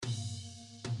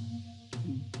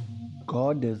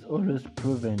God has always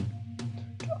proven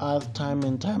to us time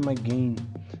and time again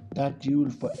that He will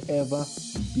forever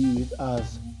be with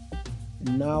us,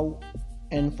 now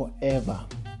and forever.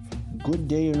 Good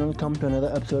day and welcome to another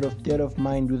episode of State of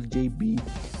Mind with JB.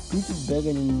 Please sit back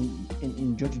and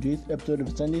enjoy today's episode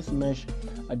of Sunday Smash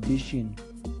edition.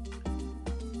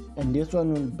 And this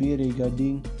one will be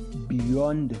regarding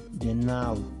beyond the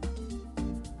now.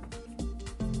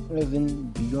 As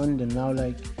in beyond the now,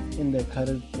 like in the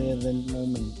current present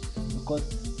moment.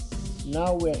 Because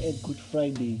now we're at Good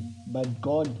Friday, but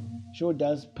God showed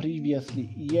us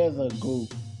previously, years ago,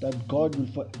 that God will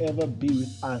forever be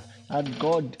with us, that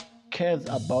God cares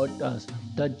about us,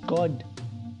 that God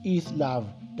is love,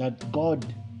 that God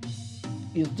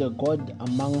is the God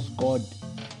amongst God,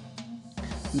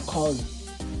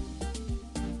 because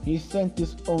He sent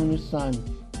His only Son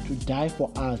to die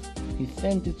for us. He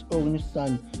sent His only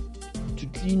Son to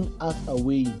clean us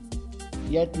away.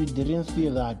 Yet we didn't see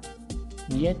that.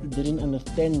 Yet we didn't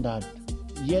understand that.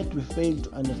 Yet we failed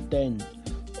to understand.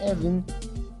 As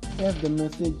the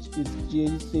message is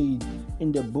clearly said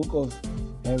in the book of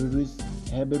Hebrews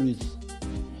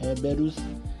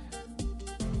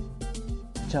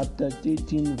chapter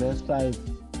 13 verse 5,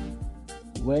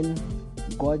 when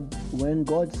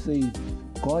God says,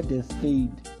 God has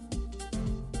said,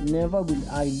 never will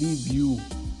I leave you,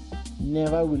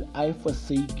 never will I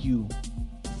forsake you.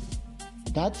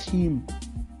 That's Him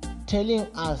telling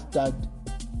us that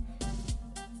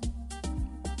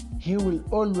He will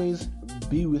always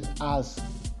be with us.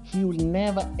 He will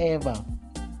never ever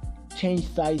change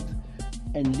sides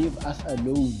and leave us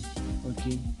alone.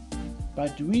 Okay?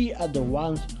 But we are the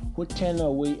ones who turn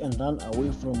away and run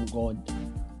away from God.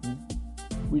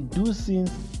 We do sins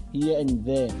here and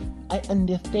there. I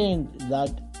understand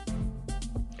that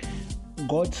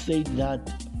God said that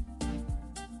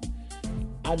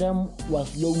Adam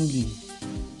was lonely,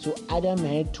 so Adam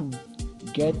had to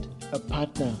get a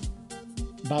partner.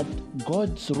 But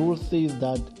God's rule says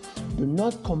that do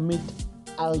not commit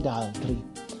adultery.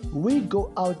 We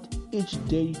go out each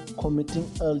day committing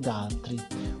adultery.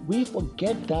 We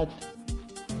forget that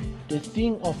the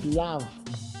thing of love,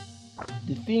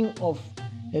 the thing of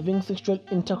having sexual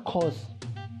intercourse,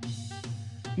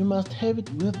 you must have it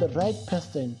with the right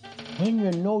person when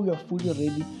you know you're fully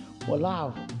ready for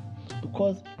love.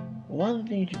 Because one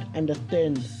thing you should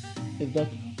understand is that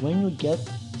when you get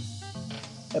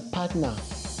a partner,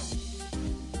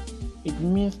 it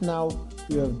means now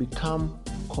you have become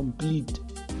complete.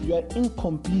 You are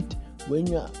incomplete when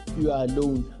you are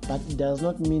alone, but it does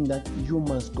not mean that you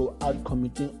must go out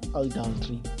committing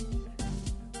adultery.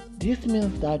 This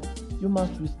means that you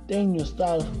must withstand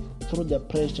yourself through the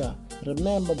pressure.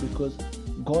 Remember, because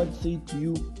God said to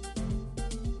you,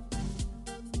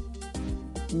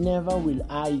 never will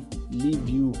I leave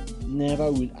you,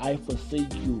 never will I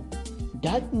forsake you.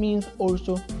 That means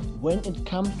also when it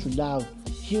comes to love,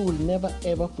 He will never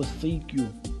ever forsake you.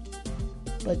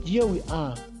 But here we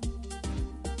are.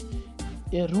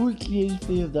 A rule clearly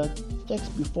says that sex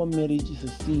before marriage is a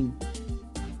sin.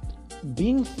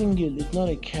 Being single is not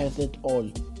a curse at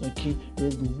all. Okay,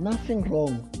 there's nothing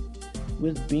wrong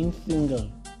with being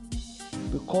single,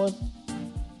 because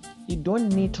you don't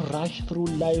need to rush through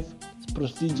life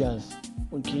procedures.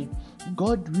 Okay,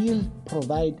 God will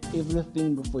provide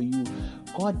everything for you.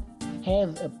 God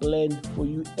has a plan for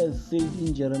you, as said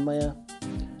in Jeremiah,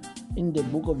 in the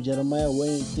book of Jeremiah, when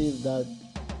it says that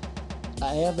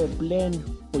I have a plan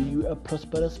for you, a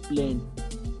prosperous plan.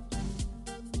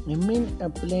 I mean a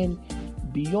plan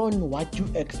beyond what you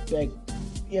expect.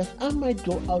 Yes, I might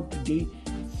go out today,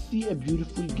 see a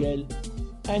beautiful girl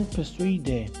and persuade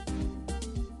her.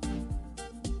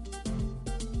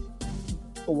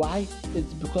 Why?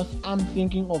 It's because I'm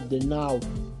thinking of the now.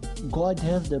 God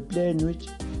has the plan which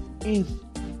is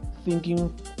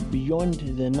thinking beyond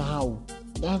the now.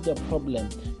 That's the problem.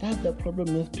 That's the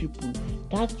problem with people.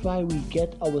 That's why we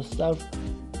get ourselves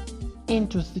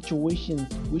into situations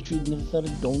which we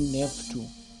necessarily don't have to.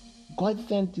 God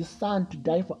sent His Son to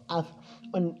die for us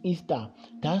on Easter.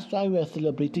 That's why we are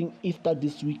celebrating Easter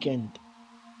this weekend.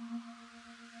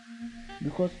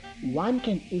 Because one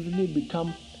can easily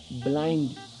become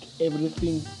blind to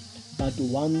everything but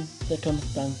one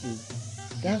circumstances.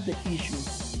 That's the issue.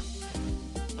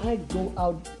 I go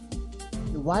out.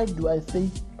 Why do I say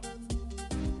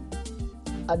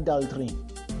adultery?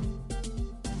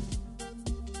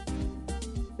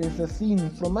 It's a sin.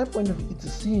 From my point of view, it's a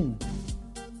sin.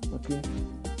 Okay?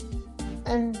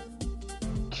 And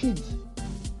kids,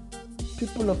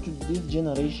 people of this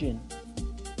generation,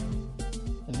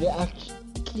 they are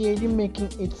clearly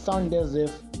making it sound as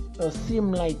if, or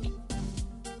seem like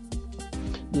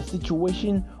the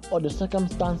situation or the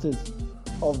circumstances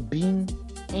of being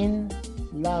in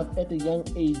love at a young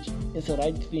age is the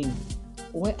right thing.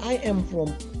 Where I am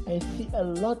from, I see a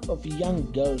lot of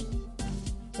young girls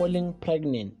falling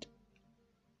pregnant.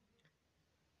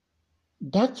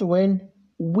 That's when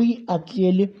we are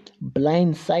clearly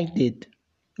blindsided.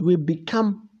 We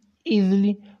become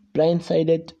easily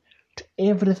blindsided to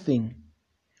everything.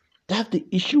 That's the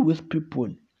issue with people.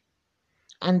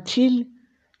 Until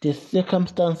the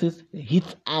circumstances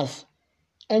hit us.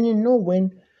 And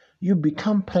when you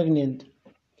become pregnant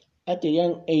at a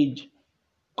young age,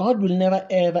 God will never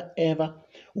ever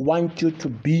want you to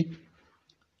be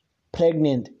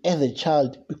pregnant as a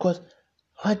child, because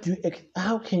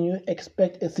how can you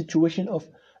expect a situation of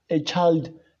a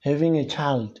child having a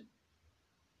child?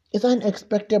 It's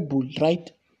unexpectable,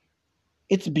 right?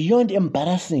 It's beyond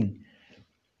embarrassing,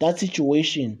 that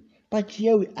situation. But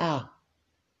here we are.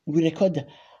 We record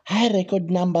high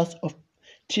record numbers of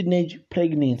teenage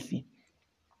pregnancy.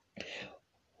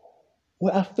 We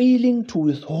are failing to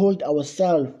withhold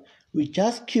ourselves. We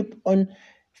just keep on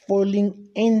falling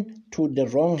into the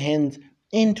wrong hands,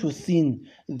 into sin.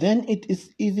 Then it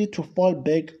is easy to fall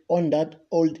back on that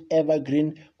old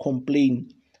evergreen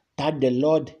complaint that the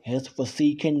Lord has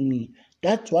forsaken me.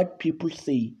 That's what people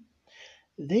say.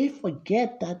 They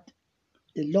forget that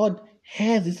the Lord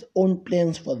has His own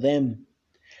plans for them.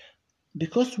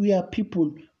 Because we are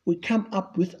people, we come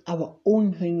up with our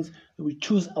own things, we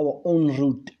choose our own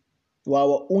route, or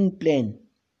our own plan.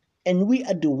 And we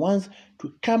are the ones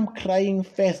to come crying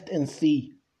first and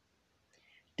say,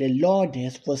 the Lord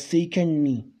has forsaken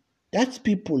me. That's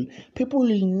people. People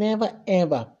will never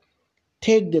ever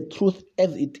take the truth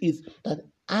as it is, that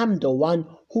I'm the one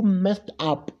who messed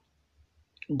up.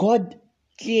 God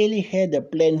clearly had a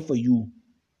plan for you.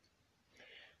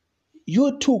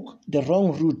 You took the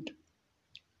wrong route.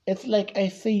 It's like I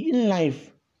say in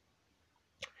life,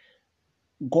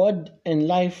 God and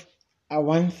life are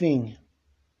one thing.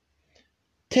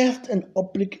 Tests and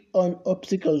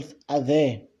obstacles are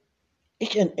there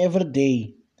each and every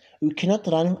day. We cannot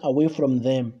run away from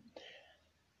them.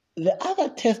 The other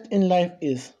test in life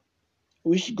is,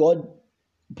 which God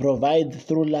provides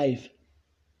through life,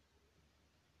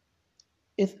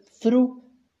 is through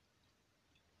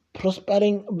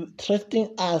prospering,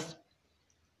 trusting us.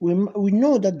 We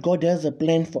know that God has a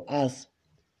plan for us,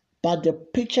 but the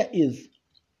picture is,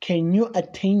 can you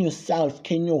attain yourself?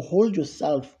 Can you hold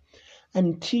yourself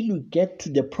until you get to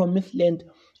the promised land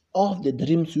of the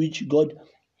dreams which God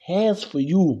has for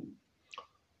you?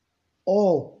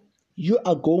 Or you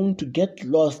are going to get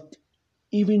lost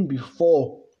even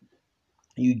before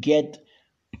you get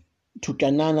to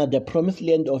Canaan, the promised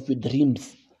land of your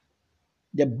dreams.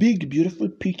 The big, beautiful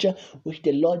picture which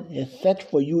the Lord has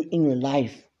set for you in your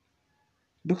life.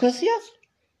 Because yes,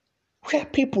 we are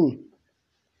people.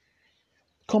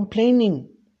 Complaining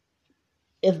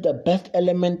is the best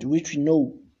element which we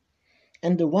know.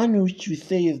 And the one which we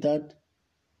say is that,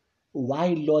 why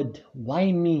Lord?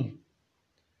 Why me?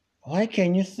 Why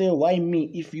can you say why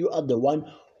me if you are the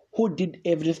one who did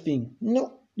everything?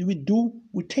 No,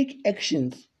 we take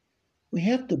actions. We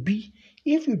have to be,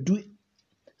 if you do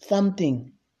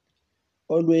something,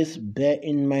 always bear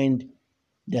in mind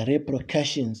the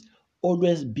repercussions.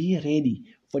 Always be ready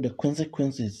for the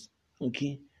consequences.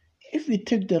 Okay? If you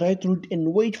take the right route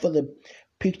and wait for the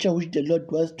picture which the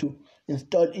Lord wants to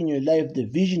install in your life, the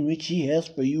vision which He has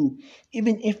for you,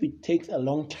 even if it takes a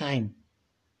long time,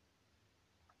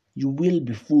 you will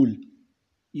be full.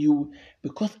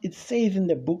 Because it says in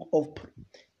the book of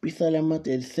Psalm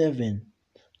 37,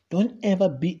 don't ever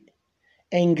be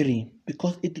angry,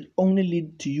 because it will only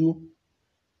lead to you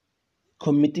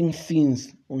committing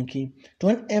sins. Okay,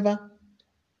 don't ever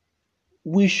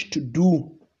wish to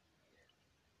do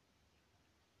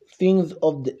things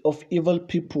of evil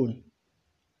people.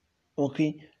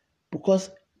 Okay, because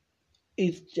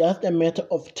it's just a matter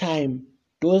of time.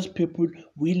 Those people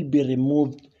will be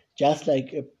removed, just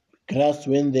like a grass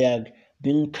when they are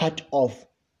being cut off.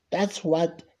 That's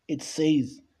what it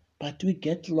says. But we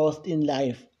get lost in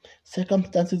life.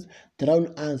 Circumstances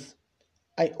drown us.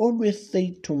 I always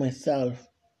say to myself,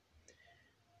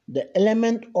 the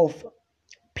element of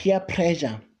peer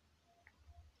pressure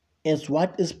is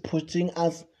what is pushing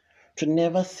us to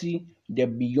never see the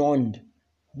beyond.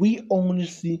 We only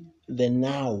see the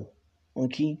now.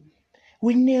 Okay?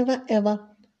 We never ever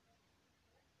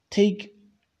take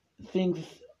things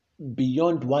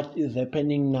beyond what is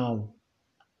happening now.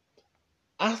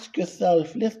 Ask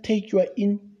yourself, let's take you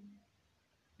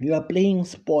are playing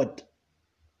sport.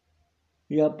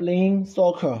 You are playing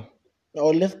soccer.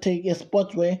 Or let's take a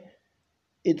sport where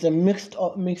it's a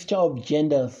mixture of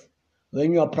genders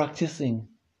when you are practicing.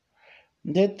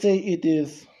 Let's say it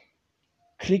is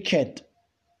cricket,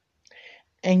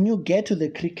 and you get to the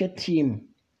cricket team,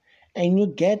 and you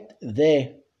get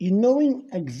there, you knowing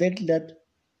exactly that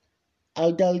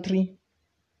adultery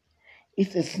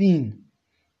is a sin,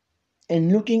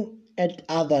 and looking at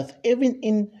others. Even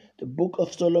in the book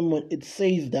of Solomon, it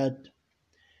says that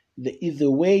there is a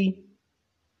way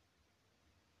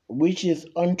which is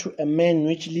unto a man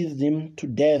which leads him to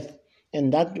death,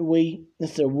 and that way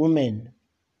is a woman.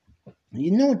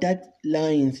 You know that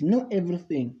lines, you know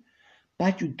everything,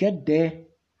 but you get there,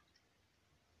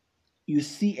 you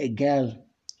see a girl,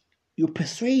 you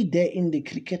persuade her in the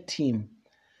cricket team.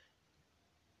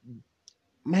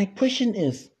 My question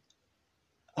is,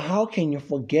 how can you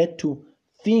forget to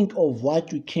think of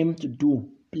what you came to do?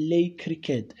 Play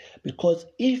cricket. Because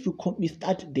if you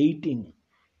start dating,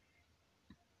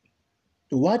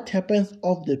 what happens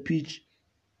off the pitch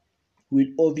will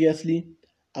obviously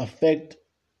affect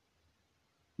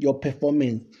your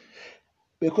performance.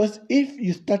 Because if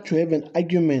you start to have an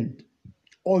argument,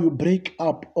 or you break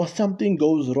up, or something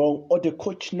goes wrong, or the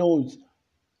coach knows,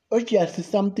 obviously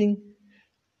something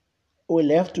will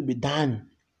have to be done.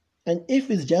 And if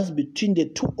it's just between the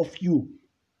two of you,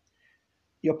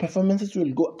 your performances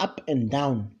will go up and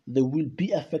down. They will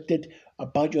be affected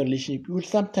about your relationship. You will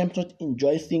sometimes not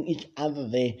enjoy seeing each other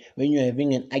there when you're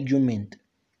having an argument.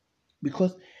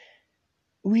 Because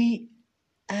we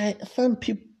are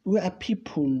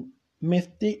people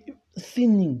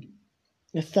sinning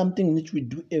is something which we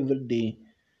do every day.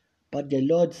 But the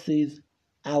Lord says,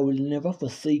 I will never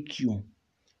forsake you.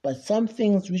 But some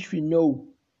things which we know,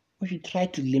 we should try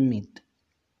to limit.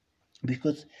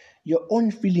 Because your own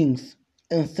feelings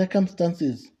and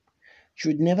circumstances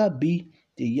should never be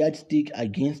the yardstick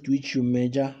against which you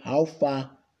measure how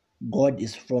far God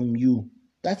is from you.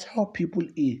 That's how people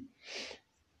are.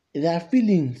 Their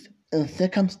feelings and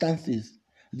circumstances,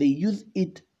 they use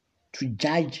it to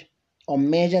judge or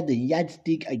measure the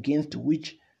yardstick against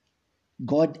which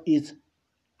God is.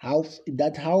 How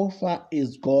far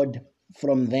is God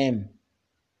from them?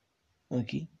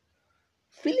 Okay.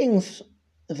 Feelings,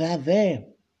 they're there,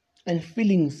 and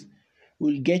feelings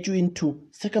will get you into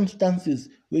circumstances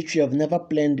which you have never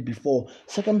planned before,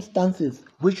 circumstances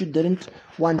which you didn't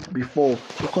want before,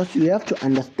 because you have to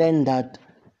understand that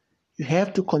you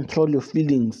have to control your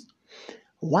feelings.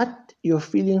 What your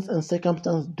feelings and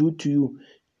circumstances do to you,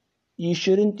 you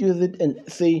shouldn't use it and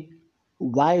say,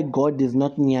 why God is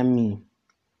not near me.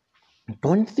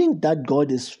 Don't think that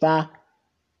God is far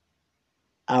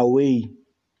away.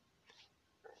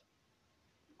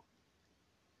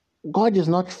 God is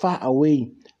not far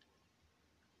away.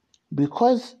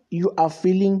 Because you are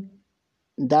feeling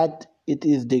that it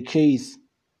is the case,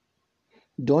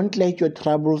 don't let your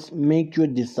troubles make you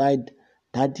decide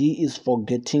that He is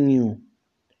forgetting you.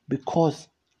 Because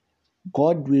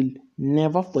God will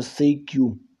never forsake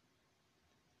you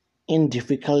in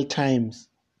difficult times.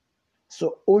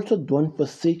 So also don't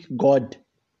forsake God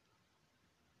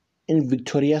in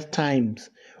victorious times,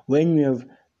 when you have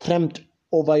triumphed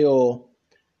over your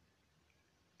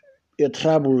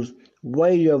troubles,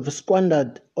 where you have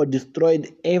squandered or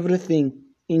destroyed everything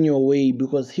in your way,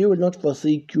 because He will not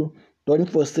forsake you. Don't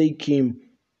forsake Him.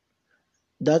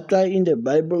 That's why in the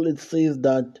Bible it says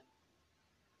that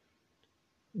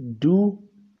do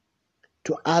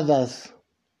to others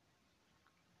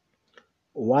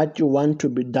what you want to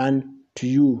be done to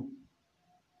you.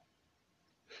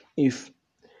 If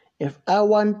I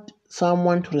want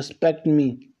someone to respect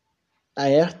me, I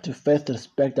have to first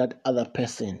respect that other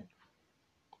person.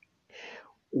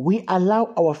 We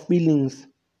allow our feelings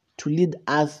to lead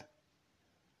us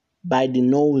by the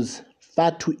nose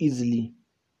far too easily.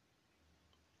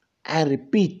 I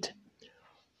repeat,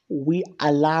 we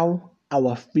allow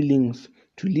our feelings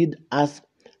to lead us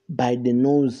by the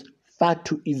nose far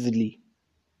too easily.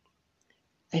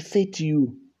 I say to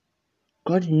you,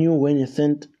 God knew when He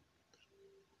sent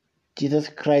Jesus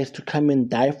Christ to come and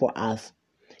die for us.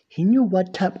 He knew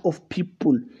what type of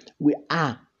people we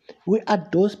are. We are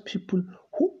those people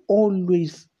who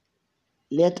always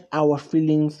let our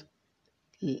feelings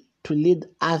to lead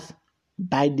us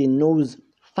by the nose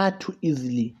far too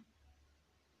easily.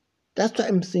 That's why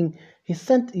I'm saying He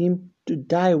sent Him to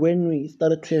die when we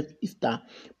started to have Easter.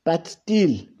 But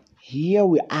still, here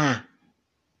we are.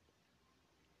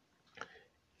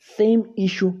 Same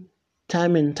issue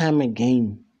time and time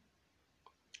again.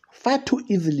 Far too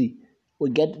easily we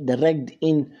get dragged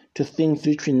into things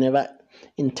which we never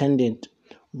intended.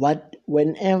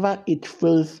 Whenever it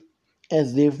feels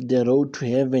as if the road to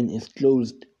heaven is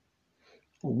closed,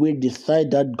 we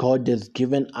decide that God has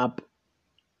given us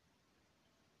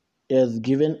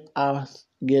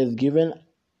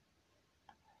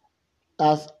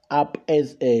up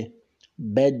as a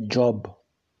bad job.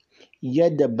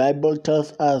 Yet the Bible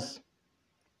tells us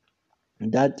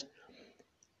that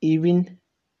even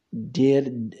dire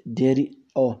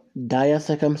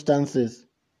circumstances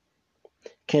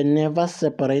can never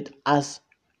separate us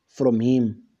from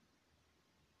Him.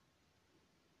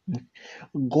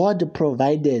 God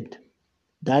provided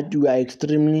that we are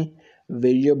extremely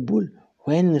valuable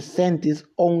when He sent His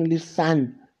only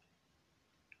Son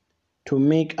to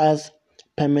make us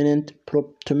His permanent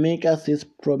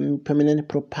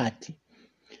property.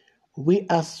 We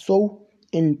are so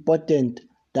important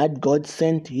that God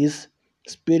sent His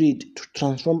Spirit to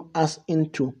transform us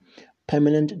into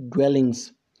permanent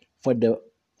dwellings for the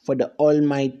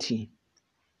Almighty.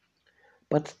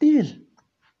 But still,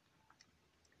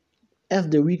 as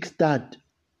the week starts,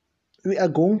 we are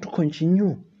going to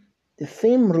continue the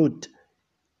same route,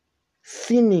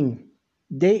 sinning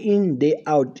day in, day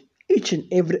out, each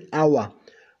and every hour,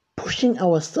 pushing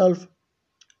ourselves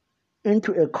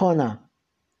into a corner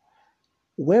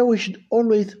where we should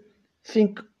always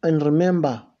think and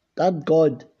remember that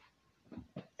God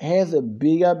has a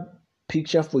bigger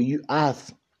picture for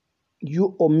us,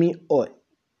 you or me or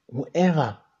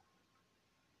whoever.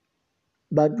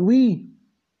 But we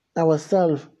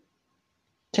ourselves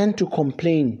tend to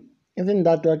complain. Isn't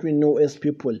that what we know as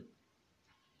people?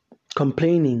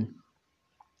 Complaining,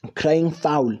 crying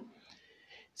foul,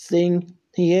 saying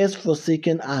He has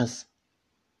forsaken us.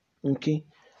 Okay,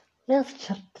 let's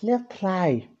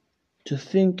try to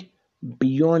think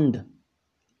beyond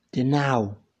the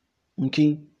now.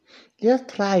 Okay,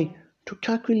 let's try to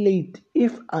calculate.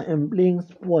 If I am playing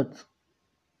sports,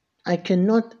 I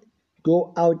cannot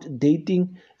go out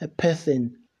dating a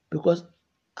person because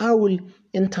I will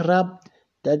interrupt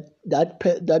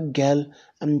that girl,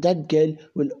 and that girl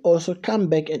will also come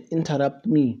back and interrupt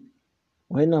me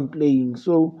when I'm playing.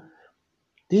 So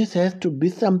this has to be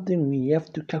something we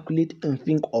have to calculate and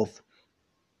think of.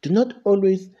 Do not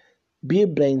always be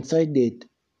blindsided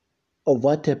of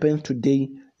what happens today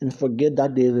and forget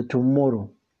that there is a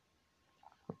tomorrow.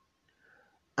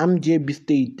 I'm JB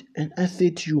State, and I say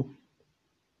to you,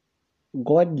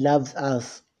 God loves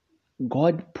us.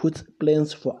 God puts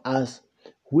plans for us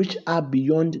which are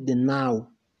beyond the now.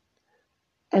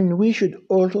 And we should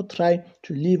also try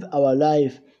to live our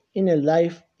life in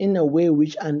a way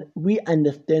which we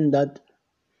understand that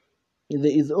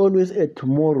there is always a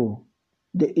tomorrow.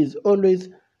 There is always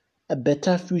a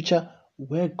better future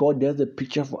where God has a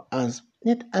picture for us.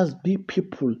 Let us be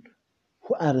people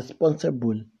who are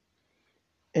responsible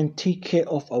and take care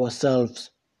of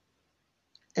ourselves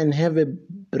and have a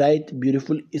bright,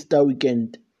 beautiful Easter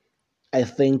weekend. I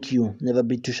thank you. Never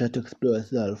be too shy to explore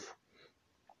yourself.